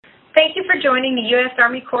Thank you for joining the U.S.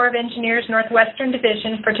 Army Corps of Engineers Northwestern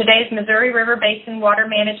Division for today's Missouri River Basin Water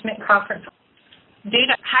Management Conference. Due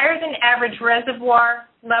to higher than average reservoir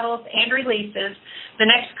levels and releases, the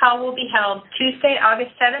next call will be held Tuesday,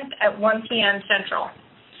 August 7th at 1 p.m. Central.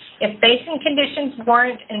 If basin conditions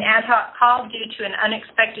warrant an ad hoc call due to an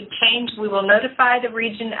unexpected change, we will notify the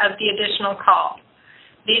region of the additional call.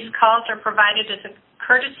 These calls are provided as a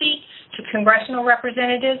courtesy to congressional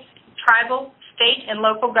representatives, tribal, state, and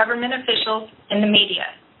local government officials, and the media.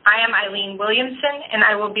 I am Eileen Williamson, and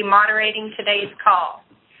I will be moderating today's call.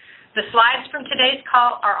 The slides from today's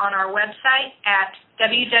call are on our website at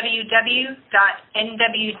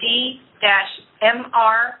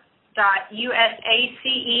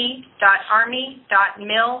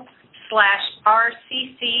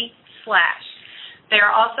They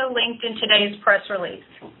are also linked in today's press release.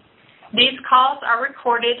 These calls are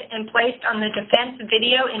recorded and placed on the Defense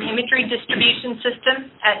Video and Imagery Distribution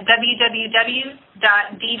System at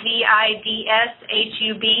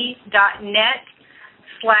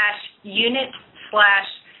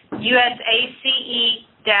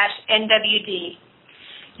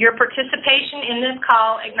Your participation in this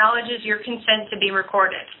call acknowledges your consent to be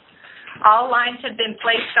recorded. All lines have been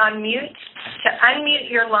placed on mute. To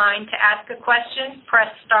unmute your line to ask a question,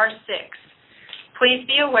 press *6. Please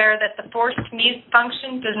be aware that the forced mute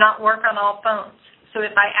function does not work on all phones. So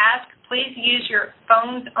if I ask, please use your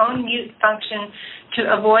phone's own mute function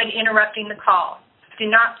to avoid interrupting the call. Do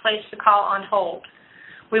not place the call on hold.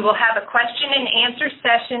 We will have a question and answer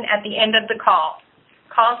session at the end of the call.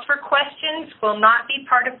 Calls for questions will not be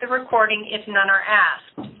part of the recording if none are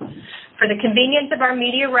asked. For the convenience of our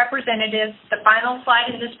media representatives, the final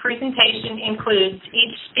slide in this presentation includes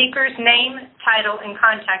each speaker's name, title, and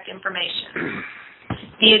contact information.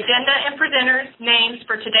 The agenda and presenters' names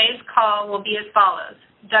for today's call will be as follows: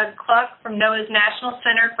 Doug Cluck from NOAA's National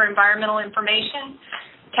Center for Environmental Information,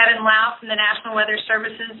 Kevin Lau from the National Weather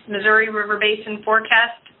Service's Missouri River Basin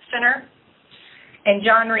Forecast Center, and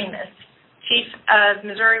John Remus, Chief of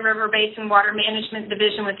Missouri River Basin Water Management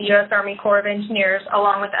Division with the U.S. Army Corps of Engineers,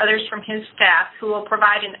 along with others from his staff, who will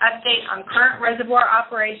provide an update on current reservoir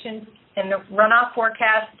operations and the runoff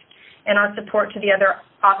forecast and on support to the other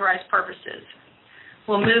authorized purposes.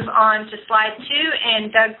 We'll move on to slide 2,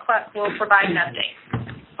 and Doug Cluck will provide an update.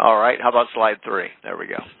 All right. How about slide 3? There we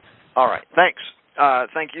go. All right. Thanks.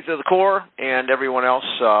 Thank you to the Corps and everyone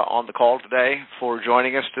else on the call today for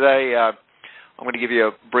joining us today. I'm going to give you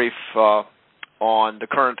a brief on the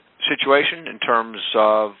current situation in terms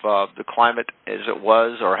of the climate as it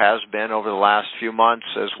was or has been over the last few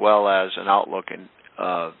months, as well as an outlook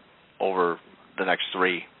over the next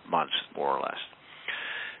 3 months, more or less.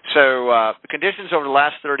 So the conditions over the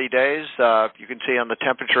last 30 days, you can see on the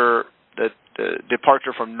temperature that the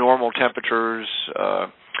departure from normal temperatures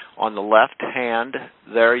on the left hand.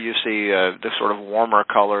 There you see the sort of warmer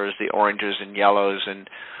colors, the oranges and yellows, and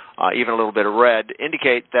even a little bit of red,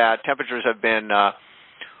 indicate that temperatures have been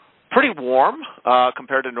pretty warm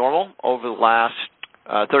compared to normal over the last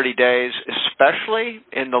 30 days, especially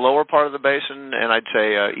in the lower part of the basin, and I'd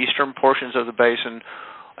say eastern portions of the basin,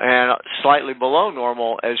 and slightly below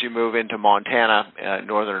normal as you move into Montana,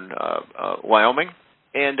 northern Wyoming.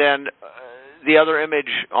 And then the other image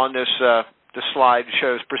on this slide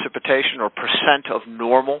shows precipitation, or percent of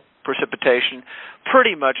normal precipitation,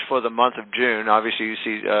 pretty much for the month of June. Obviously, you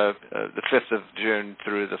see the 5th of June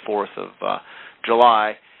through the 4th of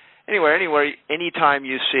July. Anytime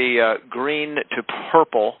you see green to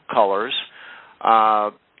purple colors,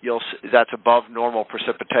 that's above normal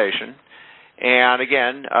precipitation. And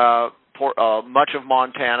again, much of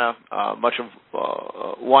Montana, much of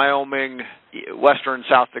Wyoming, western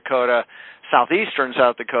South Dakota, southeastern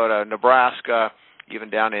South Dakota, Nebraska,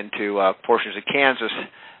 even down into portions of Kansas,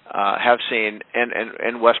 have seen,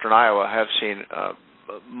 and western Iowa have seen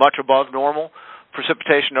much above normal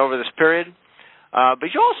precipitation over this period.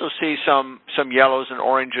 But you also see some yellows and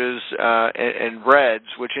oranges and reds,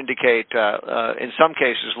 which indicate, in some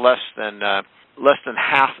cases, less than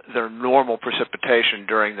half their normal precipitation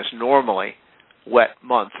during this normally wet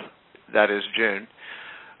month, that is June,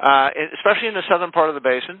 especially in the southern part of the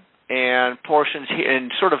basin, and portions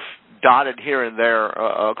and sort of dotted here and there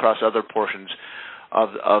across other portions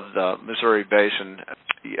of the Missouri Basin.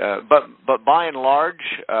 But by and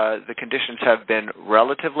large, the conditions have been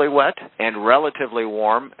relatively wet and relatively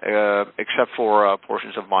warm, except for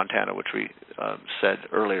portions of Montana, which we said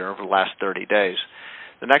earlier, over the last 30 days.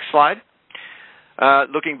 The next slide.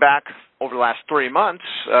 Looking back over the last 3 months,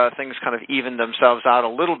 things kind of evened themselves out a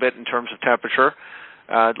little bit in terms of temperature.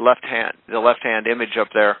 The left-hand image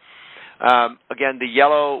up there. Again, the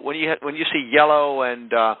yellow. When you see yellow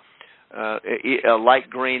and a light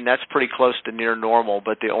green, that's pretty close to near normal,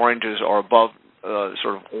 but the oranges are above,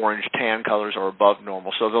 sort of orange tan colors are above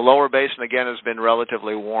normal. So the lower basin, again, has been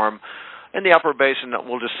relatively warm. In the upper basin,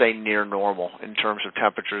 we'll just say near normal in terms of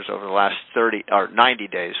temperatures over the last 90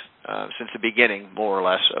 days, since the beginning, more or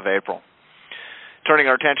less, of April. Turning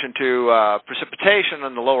our attention to precipitation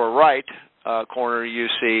on the lower right corner, you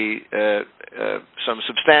see some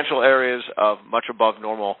substantial areas of much above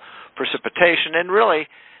normal precipitation. And really,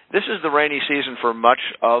 this is the rainy season for much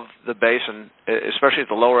of the basin, especially at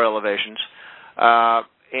the lower elevations.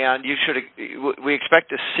 And we expect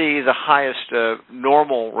to see the highest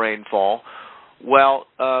normal rainfall. Well,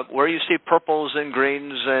 where you see purples and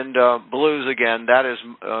greens and blues again,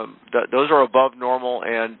 those are above normal,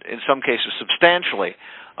 and in some cases substantially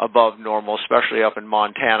above normal, especially up in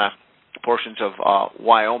Montana, portions of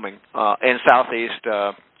Wyoming, and southeast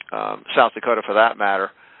South Dakota for that matter.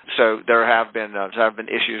 So there have been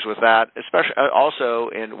issues with that, especially also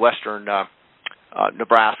in western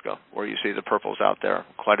Nebraska, where you see the purples out there,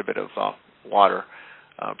 quite a bit of water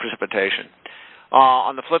precipitation.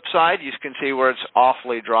 On the flip side, you can see where it's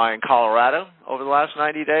awfully dry in Colorado over the last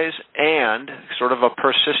 90 days, and sort of a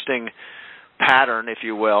persisting pattern, if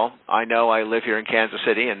you will. I know I live here in Kansas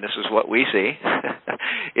City, and this is what we see,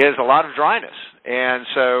 is a lot of dryness. And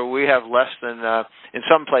so we have less than, in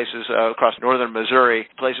some places across northern Missouri,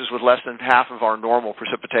 places with less than half of our normal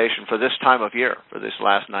precipitation for this time of year, for this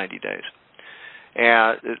last 90 days.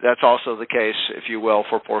 And that's also the case, if you will,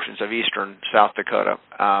 for portions of eastern South Dakota.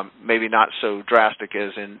 Maybe not so drastic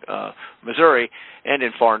as in Missouri and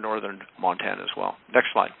in far northern Montana as well. Next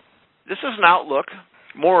slide. This is an outlook,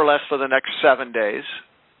 more or less, for the next 7 days.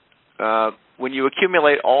 When you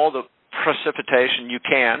accumulate all the precipitation you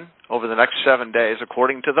can over the next 7 days,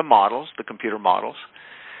 according to the models, the computer models,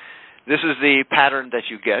 this is the pattern that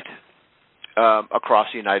you get across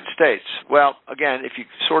the United States. Well, again, if you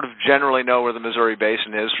sort of generally know where the Missouri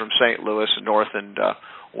Basin is from St. Louis north and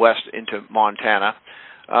west into Montana,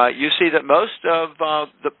 you see that most of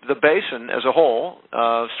the basin as a whole,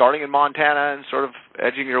 starting in Montana and sort of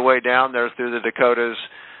edging your way down there through the Dakotas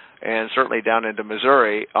and certainly down into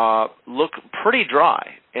Missouri, look pretty dry.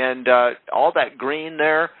 And all that green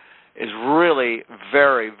there is really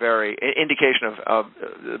very, very indication of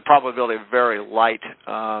the probability of very light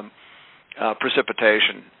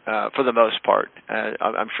precipitation for the most part.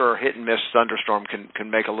 I'm sure hit and miss thunderstorm can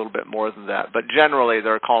make a little bit more than that, but generally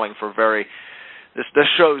they're calling for this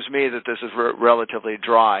shows me that this is relatively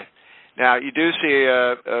dry. Now you do see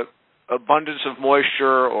abundance of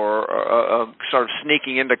moisture or sort of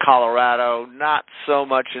sneaking into Colorado, not so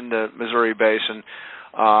much in the Missouri Basin,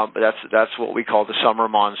 but that's what we call the summer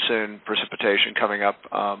monsoon precipitation coming up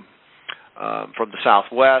from the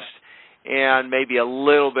southwest, and maybe a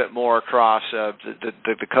little bit more across the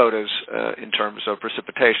Dakotas in terms of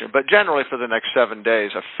precipitation. But generally for the next 7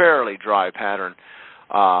 days, a fairly dry pattern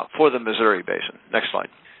for the Missouri Basin. Next slide.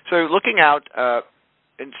 So looking out,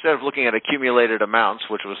 instead of looking at accumulated amounts,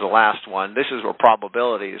 which was the last one, this is where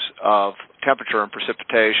probabilities of temperature and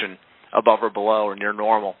precipitation above or below or near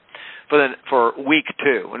normal for week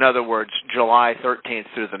 2. In other words, July 13th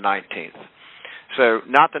through the 19th. So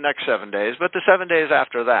not the next 7 days, but the 7 days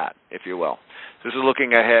after that, if you will. This is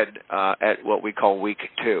looking ahead at what we call week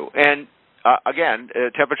 2. And again,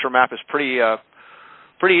 temperature map is pretty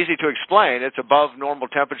easy to explain. It's above normal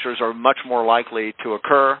temperatures are much more likely to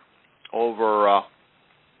occur over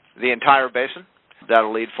the entire basin.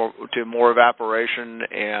 That'll lead to more evaporation,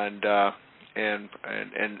 and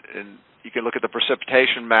you can look at the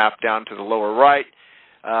precipitation map down to the lower right.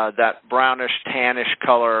 That brownish, tannish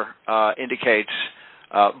color indicates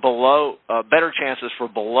better chances for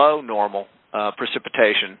below normal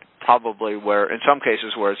precipitation, probably where, in some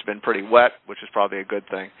cases, where it's been pretty wet, which is probably a good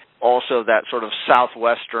thing. Also, that sort of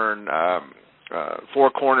southwestern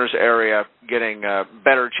Four Corners area getting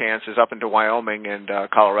better chances up into Wyoming and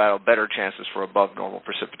Colorado, better chances for above normal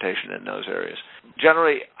precipitation in those areas.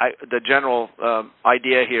 Generally, the general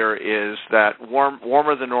idea here is that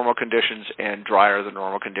warmer than normal conditions and drier than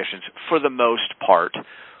normal conditions for the most part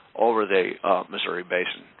over the Missouri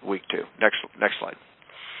Basin, week 2. Next slide.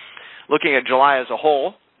 Looking at July as a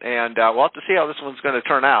whole, and we'll have to see how this one's going to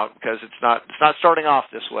turn out because it's not starting off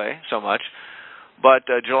this way so much. But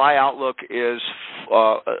July outlook is,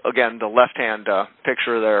 again, the left-hand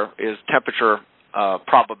picture there is temperature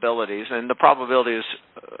probabilities, and the probabilities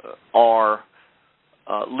are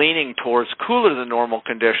leaning towards cooler than normal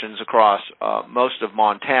conditions across most of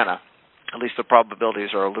Montana. At least the probabilities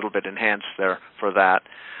are a little bit enhanced there for that.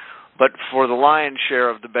 But for the lion's share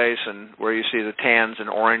of the basin, where you see the tans and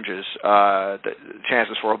oranges, the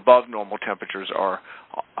chances for above normal temperatures are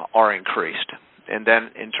are increased. And then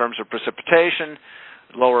in terms of precipitation,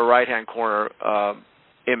 lower right-hand corner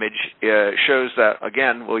image shows that,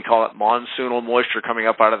 again, we call it monsoonal moisture coming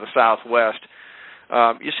up out of the southwest.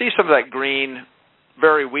 You see some of that green,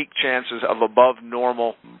 very weak chances of above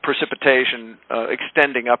normal precipitation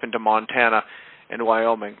extending up into Montana and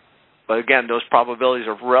Wyoming. But again, those probabilities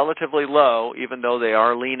are relatively low, even though they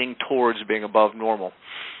are leaning towards being above normal.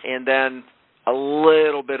 And then a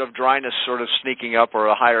little bit of dryness sort of sneaking up, or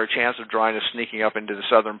a higher chance of dryness sneaking up into the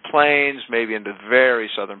southern plains, maybe into very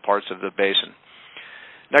southern parts of the basin.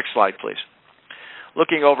 Next slide, please.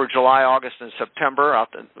 Looking over July, August, and September,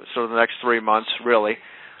 so the next 3 months, really,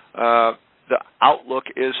 the outlook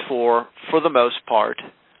is for the most part,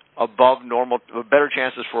 above normal, better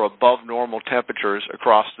chances for above normal temperatures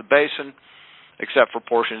across the basin, except for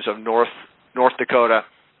portions of North Dakota,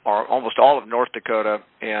 or almost all of North Dakota,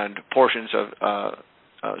 and portions of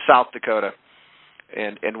South Dakota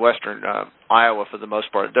and western Iowa for the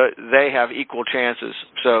most part. They have equal chances,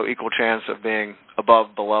 so equal chance of being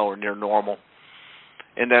above, below, or near normal.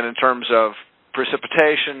 And then in terms of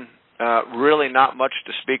precipitation, really not much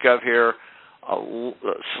to speak of here. A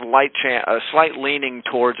slight leaning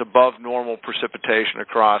towards above normal precipitation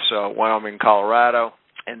across Wyoming, Colorado,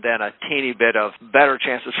 and then a teeny bit of better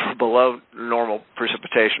chances for below normal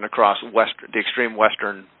precipitation across the extreme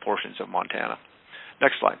western portions of Montana.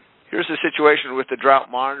 Next slide. Here's the situation with the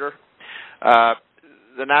drought monitor.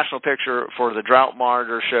 The national picture for the drought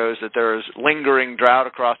monitor shows that there is lingering drought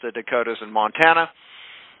across the Dakotas and Montana,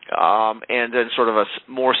 and then sort of a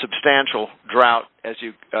more substantial drought as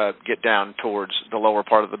you get down towards the lower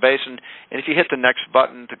part of the basin. And if you hit the next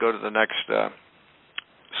button to go to the next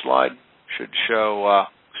slide, should show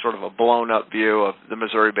sort of a blown-up view of the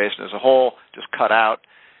Missouri Basin as a whole, just cut out.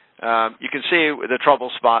 You can see the trouble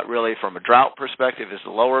spot really from a drought perspective is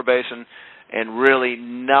the lower basin, and really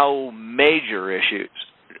no major issues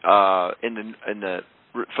for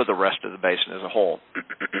the rest of the basin as a whole.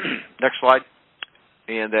 Next slide.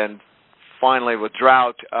 And then finally with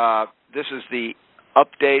drought, this is the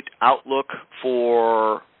update outlook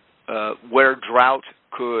for where drought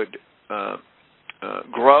could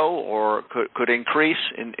grow or could increase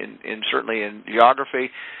in certainly in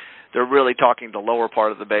geography. They're really talking the lower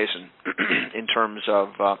part of the basin in terms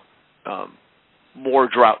of more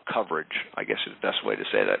drought coverage, I guess is the best way to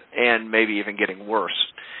say that, and maybe even getting worse.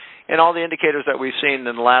 And all the indicators that we've seen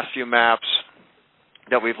in the last few maps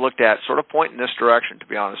that we've looked at sort of point in this direction, to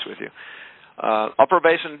be honest with you. Upper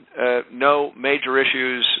basin, no major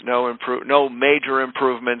issues, no major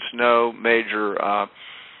improvements, no major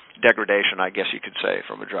degradation, I guess you could say,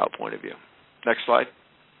 from a drought point of view. Next slide.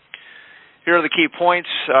 Here are the key points,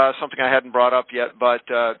 something I hadn't brought up yet, but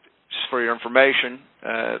just for your information,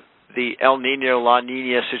 the El Nino-La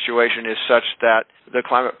Nina situation is such that the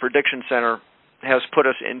Climate Prediction Center has put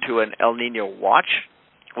us into an El Nino watch,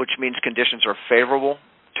 which means conditions are favorable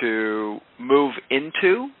to move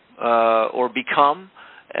into or become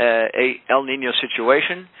a El Nino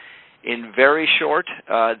situation. In very short,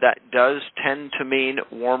 that does tend to mean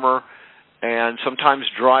warmer and sometimes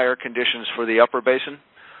drier conditions for the upper basin.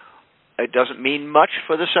 It doesn't mean much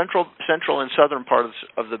for the central and southern parts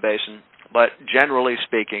of the basin, but generally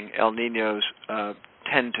speaking, El Ninos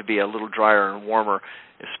tend to be a little drier and warmer,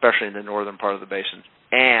 especially in the northern part of the basin,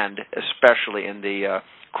 and especially in the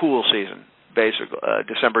cool season, basically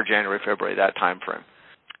December, January, February, that time frame.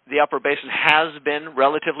 The upper basin has been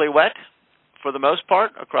relatively wet for the most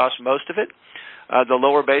part across most of it. The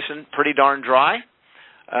lower basin, pretty darn dry,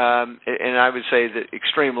 and I would say the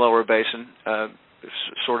extreme lower basin,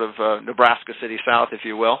 sort of Nebraska City South, if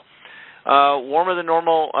you will. Warmer than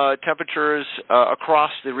normal temperatures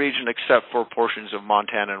across the region except for portions of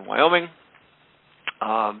Montana and Wyoming.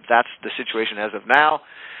 That's the situation as of now.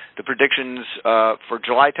 The predictions for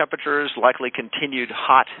July temperatures likely continued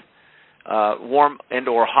hot, warm and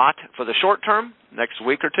or hot for the short term, next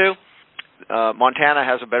week or two. Montana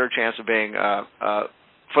has a better chance of being,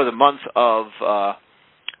 for the month of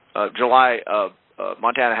July,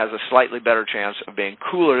 Montana has a slightly better chance of being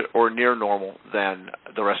cooler or near normal than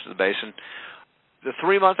the rest of the basin. The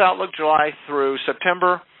 3-month outlook, July through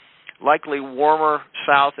September, likely warmer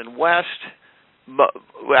south and west,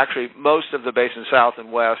 actually most of the basin south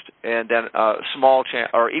and west, and then small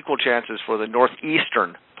or equal chances for the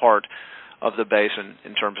northeastern part of the basin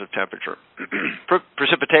in terms of temperature.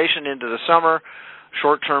 Precipitation into the summer,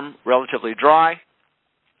 short term, relatively dry.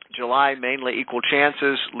 July, mainly equal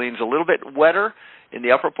chances, leans a little bit wetter in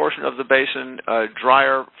the upper portion of the basin,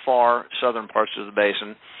 drier, far southern parts of the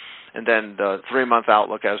basin. And then the 3-month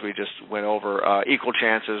outlook, as we just went over, equal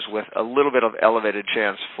chances with a little bit of elevated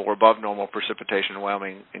chance for above normal precipitation in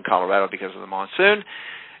Wyoming and Colorado because of the monsoon.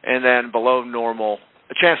 And then below normal,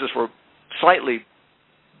 chances for slightly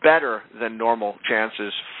better than normal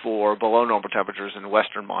chances for below normal temperatures in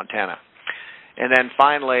western Montana. And then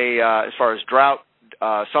finally, as far as drought,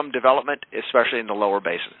 some development, especially in the lower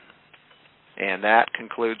basin. And that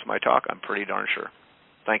concludes my talk, I'm pretty darn sure.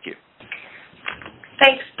 Thank you.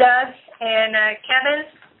 Thanks, Doug. And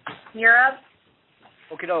Kevin, you're up.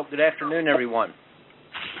 Okay, good afternoon, everyone.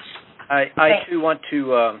 I too want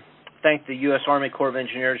to thank the U.S. Army Corps of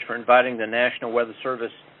Engineers for inviting the National Weather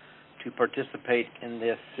Service to participate in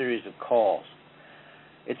this series of calls.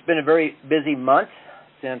 It's been a very busy month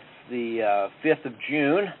since the 5th of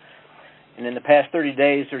June, and in the past 30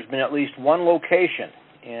 days there's been at least one location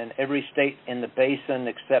in every state in the basin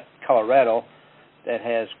except Colorado that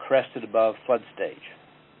has crested above flood stage.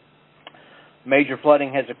 Major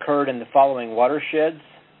flooding has occurred in the following watersheds: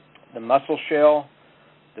 the Muscle Shale,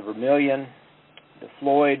 the Vermilion, the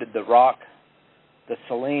Floyd, the Rock, the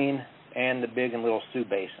Saline, and the Big and Little Sioux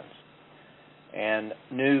basins. And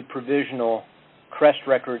new provisional crest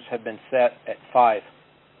records have been set at 5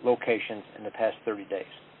 locations in the past 30 days.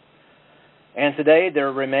 And today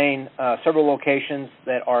there remain several locations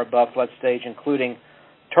that are above flood stage, including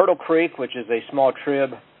Turtle Creek, which is a small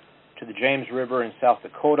trib to the James River in South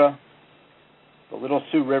Dakota, the Little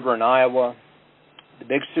Sioux River in Iowa, the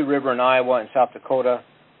Big Sioux River in Iowa and South Dakota,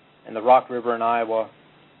 and the Rock River in Iowa,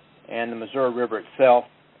 and the Missouri River itself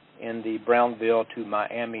in the Brownville to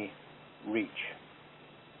Miami reach.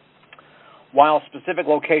 While specific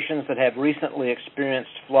locations that have recently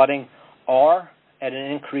experienced flooding are at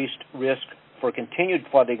an increased risk for continued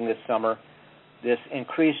flooding this summer, this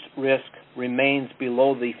increased risk remains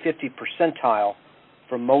below the 50 percentile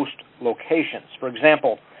for most locations. For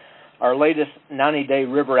example, our latest 90-day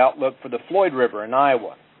river outlook for the Floyd River in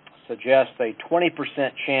Iowa suggests a 20%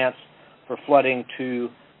 chance for flooding to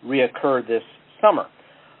reoccur this summer,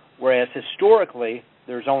 whereas historically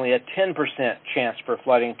there's only a 10% chance for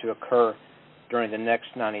flooding to occur during the next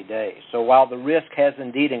 90 days. So while the risk has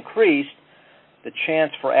indeed increased, the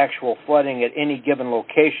chance for actual flooding at any given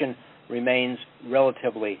location remains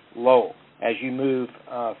relatively low. As you move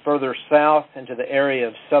further south into the area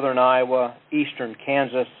of southern Iowa, eastern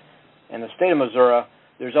Kansas, and the state of Missouri,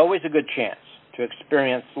 there's always a good chance to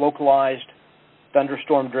experience localized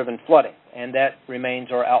thunderstorm-driven flooding, and that remains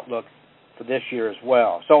our outlook for this year as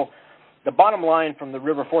well. So the bottom line from the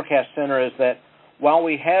River Forecast Center is that while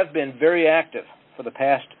we have been very active for the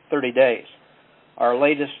past 30 days, our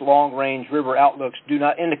latest long-range river outlooks do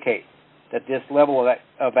not indicate that this level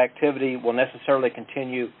of activity will necessarily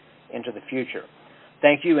continue into the future.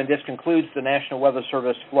 Thank you, and this concludes the National Weather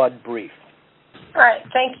Service Flood Brief. All right,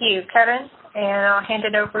 thank you, Kevin, and I'll hand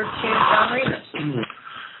it over to John Rivas.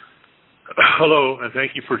 Hello, and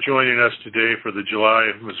thank you for joining us today for the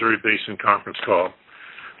July Missouri Basin Conference call.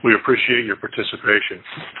 We appreciate your participation.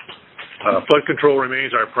 Flood control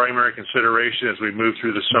remains our primary consideration as we move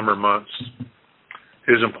through the summer months.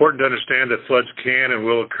 It is important to understand that floods can and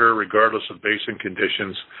will occur regardless of basin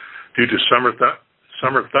conditions due to summer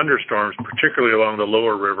thunderstorms, particularly along the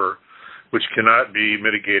lower river, which cannot be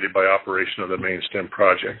mitigated by operation of the main stem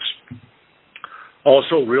projects.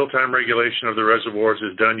 Also, real-time regulation of the reservoirs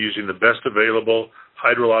is done using the best available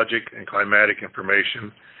hydrologic and climatic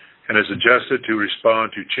information and is adjusted to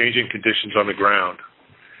respond to changing conditions on the ground.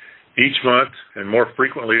 Each month, and more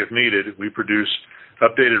frequently if needed, we produce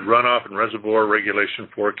updated runoff and reservoir regulation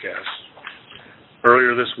forecasts.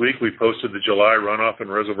 Earlier this week, we posted the July runoff and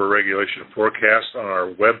reservoir regulation forecast on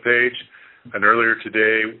our webpage, and earlier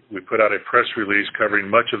today, we put out a press release covering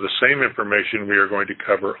much of the same information we are going to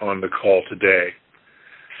cover on the call today.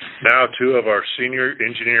 Now, two of the senior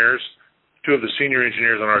engineers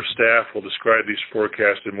on our staff will describe these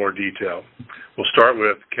forecasts in more detail. We'll start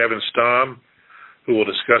with Kevin Stamm, who will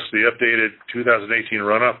discuss the updated 2018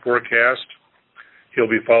 runoff forecast. He'll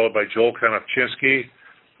be followed by Joel Konopchinsky,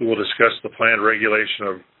 who will discuss the planned regulation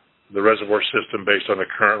of the reservoir system based on the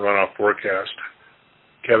current runoff forecast.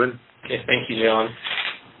 Kevin? Okay, thank you, John.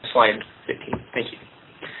 Slide 15. Thank you.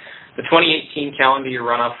 The 2018 calendar year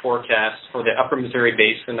runoff forecast for the Upper Missouri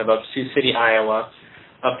Basin above Sioux City, Iowa,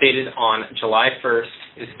 updated on July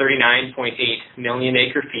 1st, is 39.8 million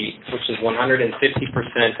acre-feet, which is 150%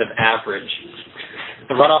 of average.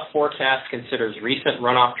 The runoff forecast considers recent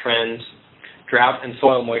runoff trends, drought and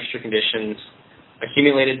soil moisture conditions,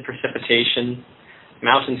 accumulated precipitation,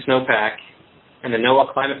 mountain snowpack, and the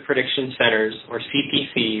NOAA Climate Prediction Center's, or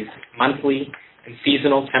CPC's, monthly and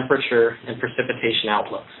seasonal temperature and precipitation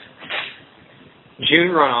outlooks. June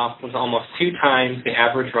runoff was almost 2 times the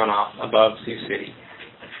average runoff above Sioux City.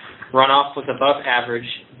 Runoff was above average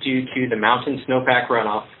due to the mountain snowpack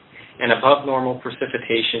runoff and above normal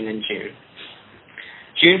precipitation in June.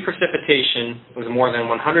 June precipitation was more than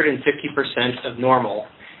 150% of normal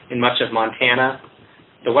in much of Montana,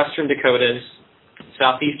 the western Dakotas,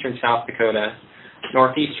 southeastern South Dakota,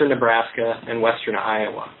 northeastern Nebraska, and western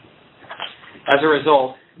Iowa. As a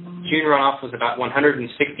result, June runoff was about 160%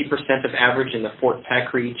 of average in the Fort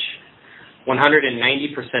Peck Reach,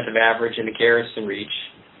 190% of average in the Garrison Reach,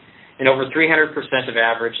 and over 300% of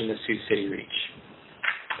average in the Sioux City Reach.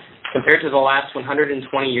 Compared to the last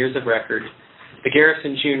 120 years of record, the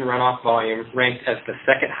Garrison June runoff volume ranked as the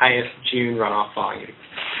second highest June runoff volume.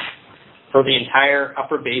 For the entire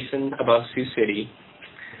upper basin above Sioux City,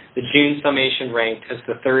 the June summation ranked as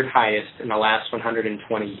the third highest in the last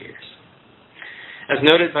 120 years. As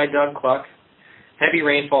noted by Doug Cluck, heavy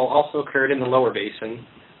rainfall also occurred in the lower basin.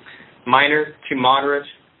 Minor to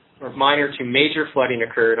major flooding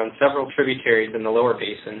occurred on several tributaries in the lower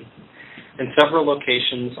basin, and several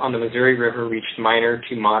locations on the Missouri River reached minor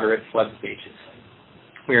to moderate flood stages.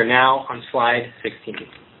 We are now on slide 16.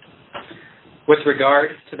 With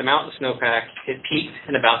regard to the mountain snowpack, it peaked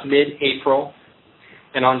in about mid-April,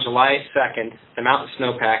 and on July 2nd, the mountain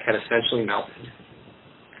snowpack had essentially melted.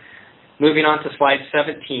 Moving on to slide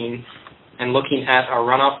 17, and looking at our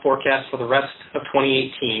runoff forecast for the rest of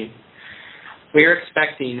 2018, we are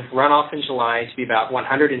expecting runoff in July to be about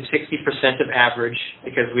 160% of average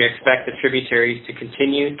because we expect the tributaries to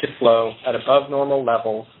continue to flow at above normal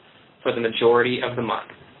levels for the majority of the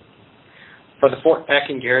month. For the Fort Peck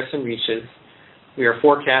and Garrison reaches, we are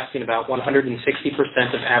forecasting about 160%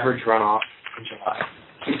 of average runoff in July.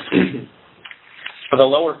 For the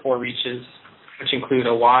lower 4 reaches, which include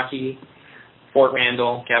Oahe, Fort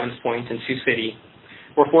Randall, Gavins Point, and Sioux City,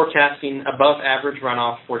 we're forecasting above average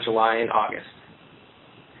runoff for July and August.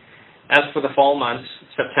 As for the fall months,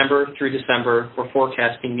 September through December, we're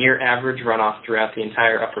forecasting near average runoff throughout the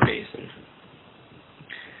entire upper basin.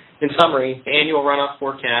 In summary, the annual runoff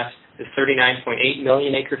forecast is 39.8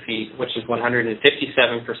 million acre-feet, which is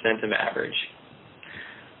 157% of average.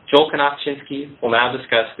 Joel Konopchinsky will now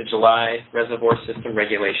discuss the July reservoir system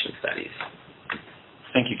regulation studies.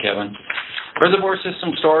 Thank you, Kevin. Reservoir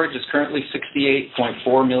system storage is currently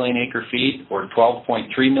 68.4 million acre-feet, or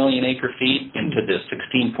 12.3 million acre-feet, into the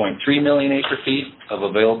 16.3 million acre-feet of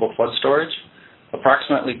available flood storage.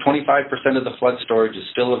 Approximately 25% of the flood storage is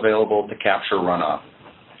still available to capture runoff.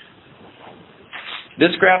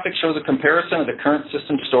 This graphic shows a comparison of the current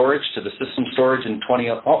system storage to the system storage in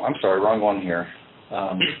wrong one here.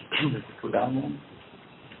 Go down one.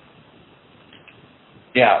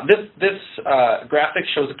 Yeah, this graphic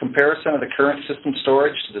shows a comparison of the current system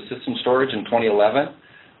storage to the system storage in 2011.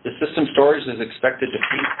 The system storage is expected to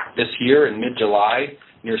peak this year in mid-July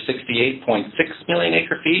near 68.6 million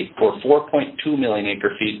acre-feet, or 4.2 million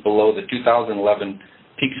acre-feet below the 2011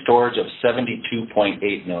 peak storage of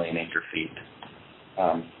 72.8 million acre-feet.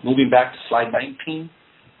 Moving back to slide 19,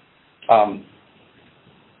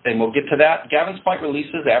 and we'll get to that. Gavins Point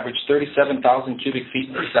releases averaged 37,000 cubic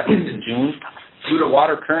feet per second in June. Due to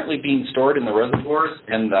water currently being stored in the reservoirs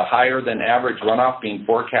and the higher than average runoff being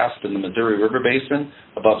forecast in the Missouri River Basin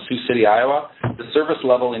above Sioux City, Iowa, the service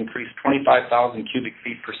level increased 25,000 cubic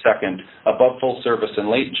feet per second above full service in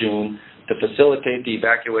late June to facilitate the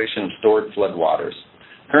evacuation of stored floodwaters.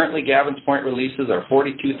 Currently, Gavins Point releases are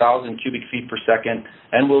 42,000 cubic feet per second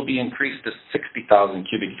and will be increased to 60,000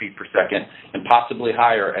 cubic feet per second and possibly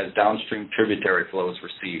higher as downstream tributary flows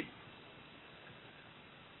recede.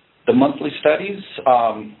 The monthly studies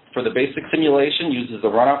for the basic simulation uses the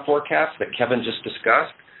runoff forecast that Kevin just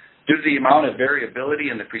discussed. Due to the amount of variability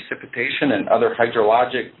in the precipitation and other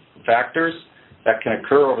hydrologic factors that can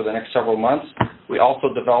occur over the next several months, we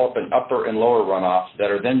also develop an upper and lower runoff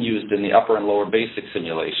that are then used in the upper and lower basic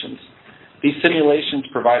simulations. These simulations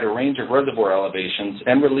provide a range of reservoir elevations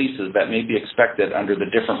and releases that may be expected under the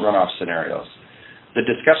different runoff scenarios. The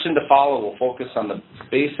discussion to follow will focus on the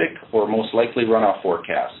basic or most likely runoff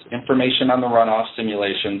forecast. Information on the runoff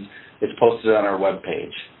simulations is posted on our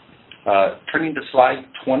webpage. Turning to slide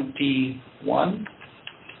 21.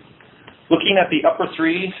 Looking at the upper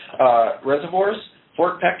 3 reservoirs,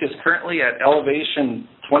 Fort Peck is currently at elevation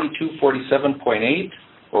 2247.8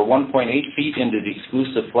 or 1.8 feet into the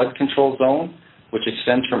exclusive flood control zone, which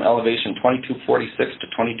extends from elevation 2246 to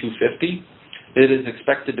 2250. It is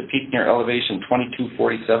expected to peak near elevation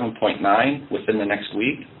 2247.9 within the next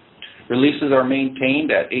week. Releases are maintained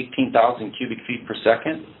at 18,000 cubic feet per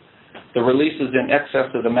second. The release is in excess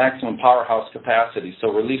of the maximum powerhouse capacity,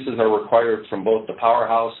 so releases are required from both the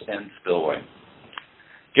powerhouse and spillway.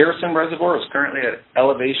 Garrison Reservoir is currently at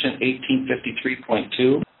elevation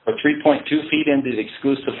 1853.2, or 3.2 feet into the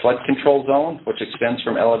exclusive flood control zone, which extends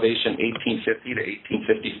from elevation 1850 to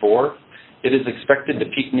 1854. It is expected to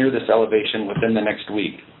peak near this elevation within the next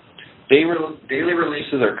week. Daily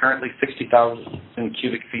releases are currently 60,000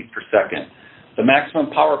 cubic feet per second. The maximum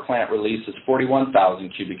power plant release is 41,000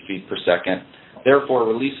 cubic feet per second. Therefore,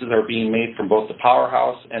 releases are being made from both the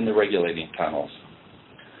powerhouse and the regulating tunnels.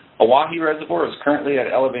 Oahe Reservoir is currently at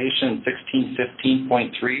elevation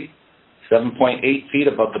 1615.3, 7.8 feet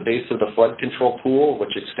above the base of the flood control pool,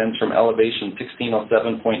 which extends from elevation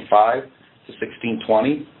 1607.5 to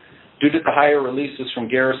 1620. Due to the higher releases from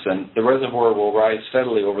Garrison, the reservoir will rise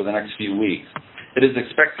steadily over the next few weeks. It is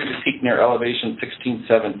expected to peak near elevation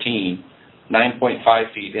 1617,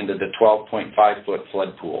 9.5 feet into the 12.5-foot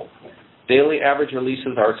flood pool. Daily average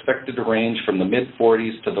releases are expected to range from the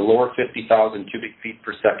mid-40s to the lower 50,000 cubic feet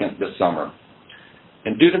per second this summer.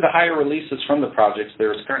 And due to the higher releases from the projects,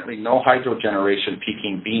 there is currently no hydro generation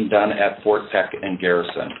peaking being done at Fort Peck and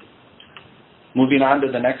Garrison. Moving on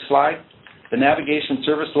to the next slide. The navigation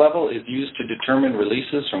service level is used to determine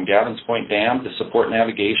releases from Gavins Point Dam to support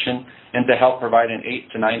navigation and to help provide an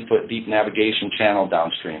 8 to 9 foot deep navigation channel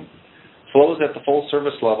downstream. Flows at the full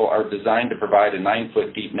service level are designed to provide a 9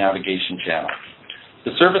 foot deep navigation channel.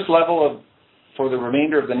 The service level for the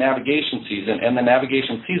remainder of the navigation season and the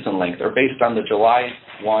navigation season length are based on the July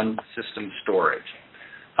 1 system storage.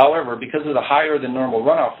 However, because of the higher than normal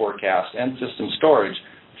runoff forecast and system storage,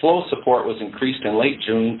 flow support was increased in late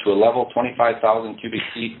June to a level 25,000 cubic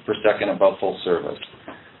feet per second above full service.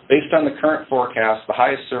 Based on the current forecast, the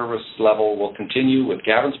highest service level will continue with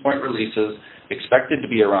Gavins Point releases expected to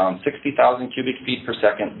be around 60,000 cubic feet per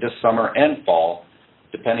second this summer and fall,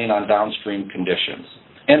 depending on downstream conditions.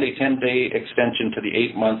 And a 10-day extension to the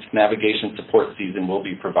 8-month navigation support season will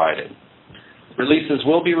be provided. Releases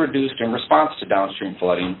will be reduced in response to downstream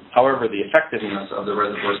flooding. However, the effectiveness of the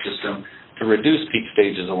reservoir system to reduce peak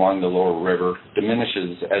stages along the lower river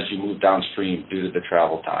diminishes as you move downstream due to the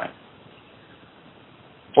travel time.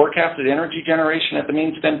 Forecasted energy generation at the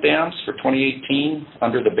main stem dams for 2018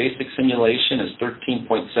 under the basic simulation is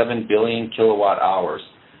 13.7 billion kilowatt hours.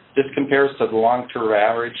 This compares to the long-term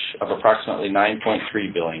average of approximately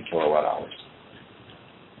 9.3 billion kilowatt hours.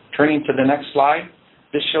 Turning to the next slide,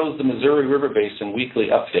 this shows the Missouri River Basin weekly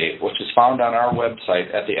update, which is found on our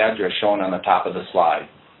website at the address shown on the top of the slide.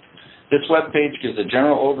 This webpage gives a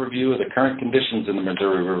general overview of the current conditions in the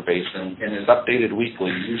Missouri River Basin and is updated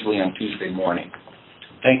weekly, usually on Tuesday morning.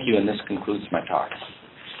 Thank you, and this concludes my talk.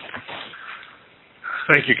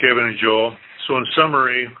 Thank you, Kevin and Joel. So in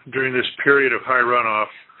summary, during this period of high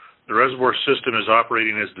runoff, the reservoir system is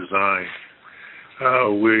operating as designed.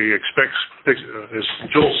 We expect, as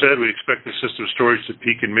Joel said, we expect the system storage to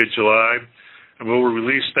peak in mid-July, and we'll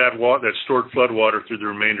release that stored flood water through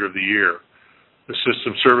the remainder of the year. The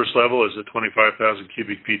system service level is at 25,000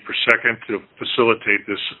 cubic feet per second to facilitate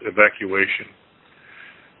this evacuation.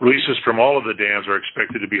 Releases from all of the dams are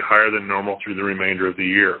expected to be higher than normal through the remainder of the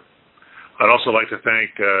year. I'd also like to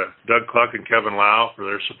thank Doug Cluck and Kevin Lau for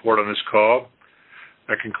their support on this call.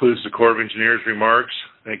 That concludes the Corps of Engineers' remarks.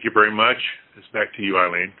 Thank you very much. It's back to you,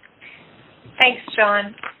 Eileen. Thanks,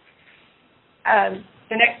 John.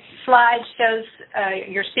 The next slide shows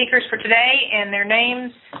your speakers for today and their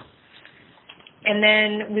names. And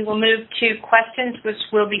then we will move to questions, which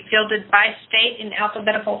will be fielded by state in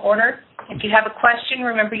alphabetical order. If you have a question,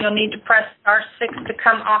 remember you'll need to press *6 to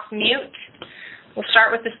come off mute. We'll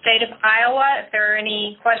start with the state of Iowa. If there are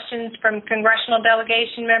any questions from congressional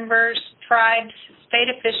delegation members, tribes, state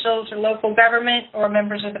officials, or local government, or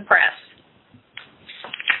members of the press.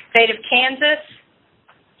 State of Kansas,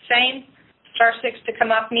 same, *6 to come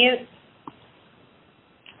off mute.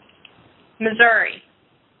 Missouri.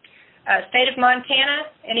 State of Montana,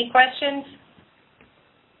 any questions?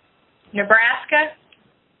 Nebraska?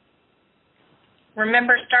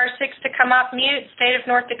 Remember *6 to come off mute. State of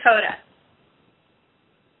North Dakota.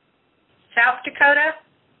 South Dakota?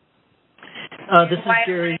 This is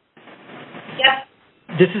Gary. Yes.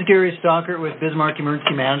 This is Gary Stockert with Bismarck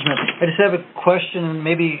Emergency Management. I just have a question, and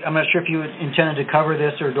maybe I'm not sure if you intended to cover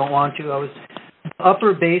this or don't want to.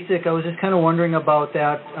 Upper basic, I was just kind of wondering about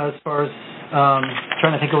that as far as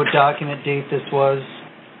trying to think of what document date this was.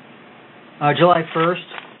 July 1st,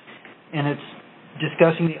 and it's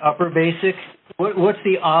discussing the upper basic. What's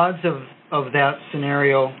the odds of that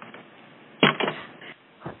scenario?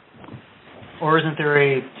 Or isn't there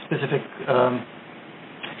a specific,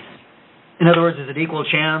 in other words, is it equal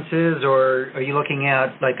chances, or are you looking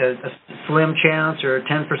at like a slim chance or a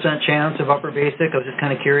 10% chance of upper basic? I was just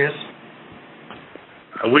kind of curious.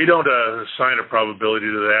 We don't assign a probability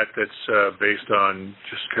to that. That's based on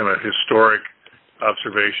just kind of historic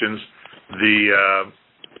observations. The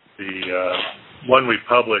one we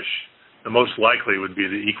publish, the most likely would be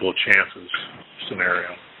the equal chances scenario.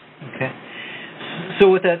 Okay. So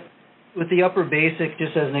with the upper basic,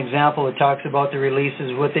 just as an example, it talks about the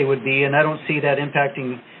releases, what they would be, and I don't see that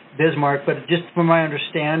impacting Bismarck, but just from my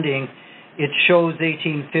understanding, it shows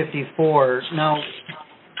 1854. Now,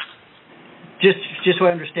 just so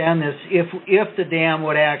I understand this, if the dam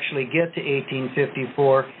would actually get to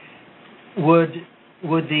 1854, would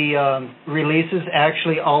the releases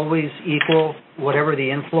actually always equal whatever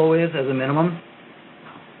the inflow is as a minimum?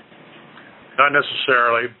 Not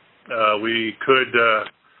necessarily. We could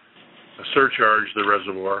surcharge the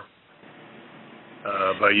reservoir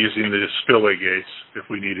by using the spillway gates if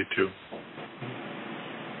we needed to.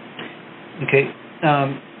 Okay.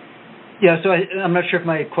 So I'm not sure if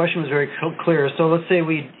my question was very clear. So let's say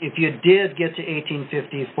if you did get to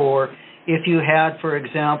 1854, if you had, for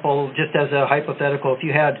example, just as a hypothetical, if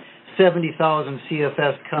you had 70,000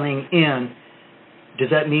 CFS coming in, does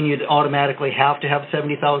that mean you'd automatically have to have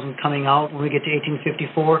 70,000 coming out when we get to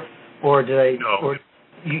 1854? Or did I? No.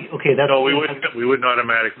 No, we wouldn't. We wouldn't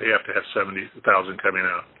automatically have to have 70,000 coming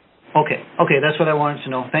out. Okay, that's what I wanted to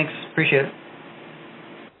know. Thanks, appreciate it.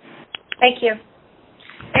 Thank you.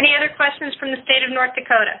 Any other questions from the state of North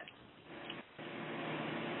Dakota?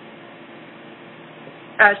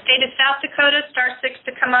 State of South Dakota, *6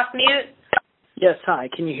 to come off mute. Yes, hi.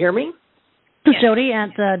 Can you hear me? This is Jody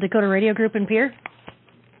at Dakota Radio Group in Pierre.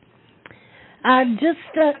 Are there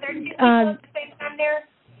two people at the same time there?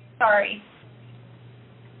 Sorry.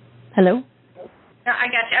 Hello? No, I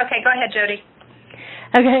got you. Okay, go ahead, Jody.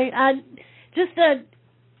 Okay,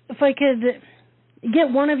 if I could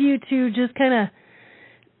get one of you to just kind of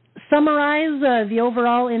summarize the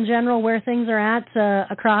overall, in general, where things are at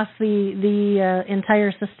across the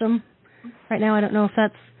entire system right now. I don't know if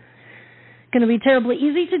that's going to be terribly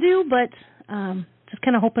easy to do, but just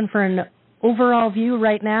kind of hoping for an overall view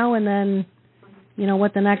right now, and then,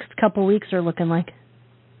 what the next couple weeks are looking like.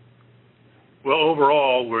 Well,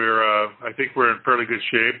 overall, I think we're in fairly good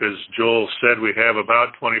shape. As Joel said, we have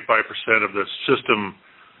about 25% of the system,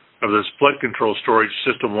 of this flood control storage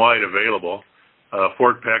system-wide available.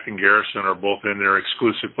 Fort Peck and Garrison are both in their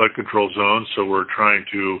exclusive flood control zones, so we're trying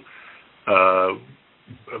to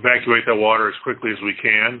evacuate that water as quickly as we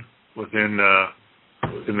can within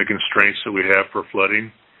the constraints that we have for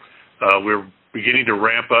flooding. We're beginning to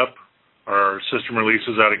ramp up our system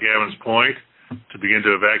releases out of Gavin's Point to begin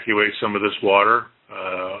to evacuate some of this water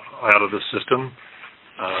out of the system.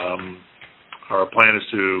 Our plan is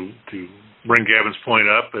to bring Gavin's Point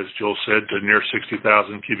up, as Joel said, to near 60,000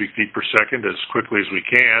 cubic feet per second as quickly as we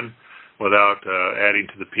can without adding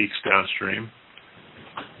to the peaks downstream.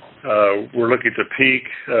 We're looking to peak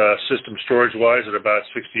system storage-wise at about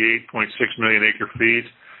 68.6 million acre feet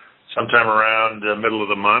sometime around the middle of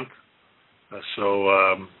the month.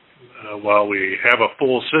 While we have a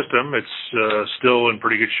full system, it's still in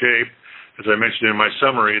pretty good shape. As I mentioned in my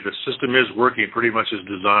summary, the system is working pretty much as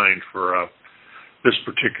designed for this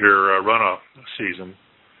particular runoff season.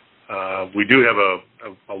 We do have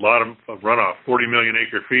a lot of runoff. 40 million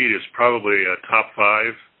acre feet is probably a top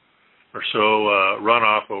 5 or so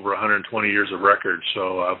runoff over 120 years of record.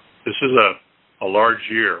 So this is a large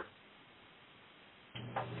year.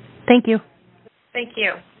 Thank you. Thank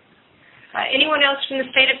you. Anyone else from the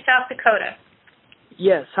state of South Dakota?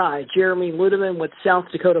 Yes, hi. Jeremy Ludeman with South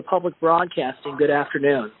Dakota Public Broadcasting. Good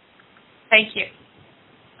afternoon. Thank you.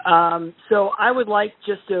 So I would like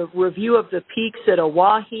just a review of the peaks at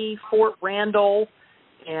Oahe, Fort Randall,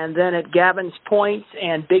 and then at Gavin's Point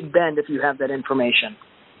and Big Bend, if you have that information.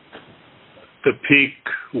 The peak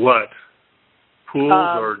what? Pools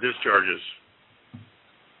or discharges?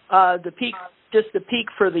 The peak, just the peak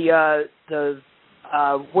for the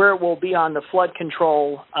where it will be on the flood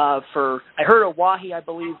control for, I heard Oahe, I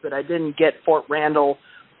believe, but I didn't get Fort Randall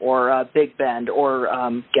or Big Bend or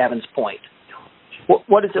Gavin's Point.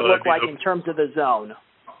 What does it look like in terms of the zone?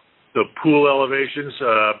 The pool elevations,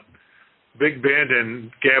 Big Bend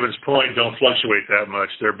and Gavin's Point don't fluctuate that much.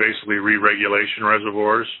 They're basically re-regulation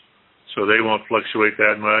reservoirs, so they won't fluctuate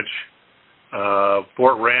that much.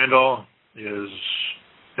 Fort Randall is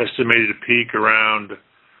estimated to peak around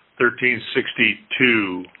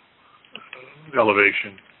 1362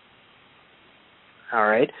 elevation. All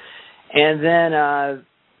right. And then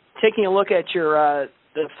taking a look at your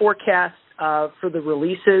the forecast for the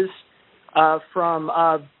releases from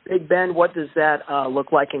Big Bend, what does that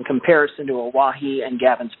look like in comparison to Oahe and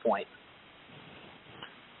Gavin's Point?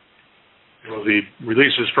 Well, the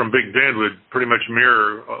releases from Big Bend would pretty much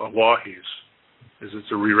mirror Oahu's, as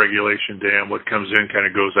it's a re-regulation dam. What comes in kind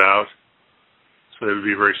of goes out, so it would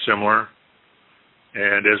be very similar.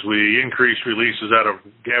 And as we increase releases out of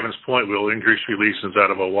Gavin's Point, we'll increase releases out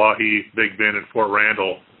of Oahu, Big Bend, and Fort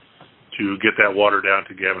Randall to get that water down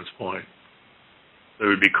to Gavin's Point. They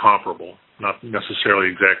would be comparable, not necessarily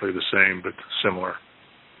exactly the same, but similar.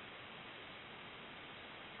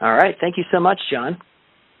 All right. Thank you so much, John.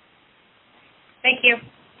 Thank you.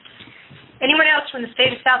 Anyone else from the state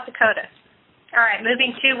of South Dakota? All right, moving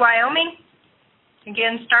to Wyoming.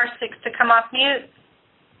 Again, *6 to come off mute.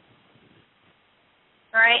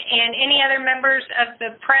 All right, and any other members of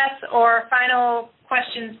the press or final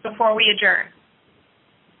questions before we adjourn?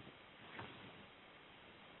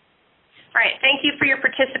 All right, thank you for your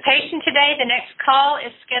participation today. The next call is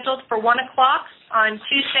scheduled for 1 o'clock on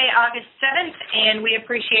Tuesday, August 7th, and we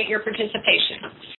appreciate your participation.